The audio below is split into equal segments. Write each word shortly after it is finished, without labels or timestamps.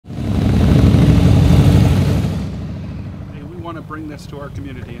bring this to our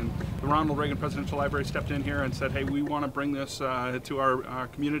community. And the Ronald Reagan Presidential Library stepped in here and said, hey, we want to bring this to our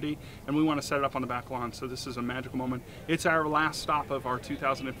community, and we want to set it up on the back lawn. So this is a magical moment. It's our last stop of our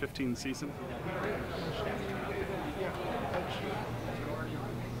 2015 season.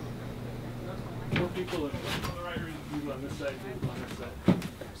 More people on the right, people on this side, people on this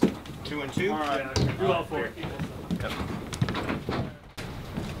side. 2 and 2? All right, do all 4. Yep.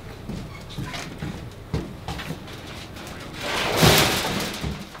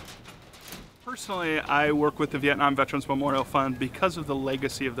 Personally, I work with the Vietnam Veterans Memorial Fund because of the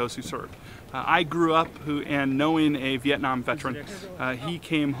legacy of those who served. I grew up and knowing a Vietnam veteran. He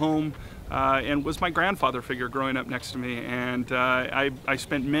came home and was my grandfather figure growing up next to me, and I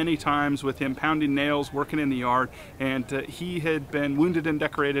spent many times with him pounding nails, working in the yard, and he had been wounded and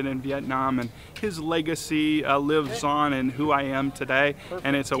decorated in Vietnam, and his legacy lives on in who I am today,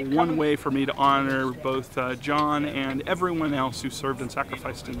 and it's a one way for me to honor both John and everyone else who served and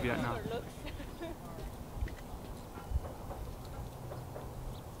sacrificed in Vietnam.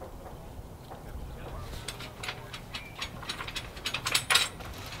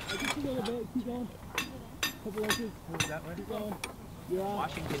 Just a little bit, keep going. Couple inches. Move that way. Keep going. Yeah.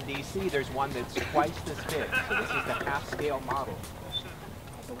 Washington, D.C., there's one that's twice this big. So this is the half-scale model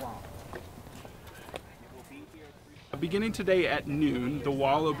of the wall. Beginning today at noon, the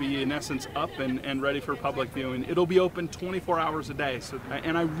wall will be in essence up and ready for public viewing. It'll be open 24 hours a day,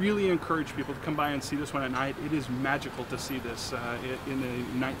 and I really encourage people to come by and see this one at night. It is magical to see this in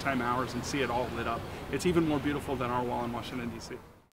the nighttime hours and see it all lit up. It's even more beautiful than our wall in Washington, D.C.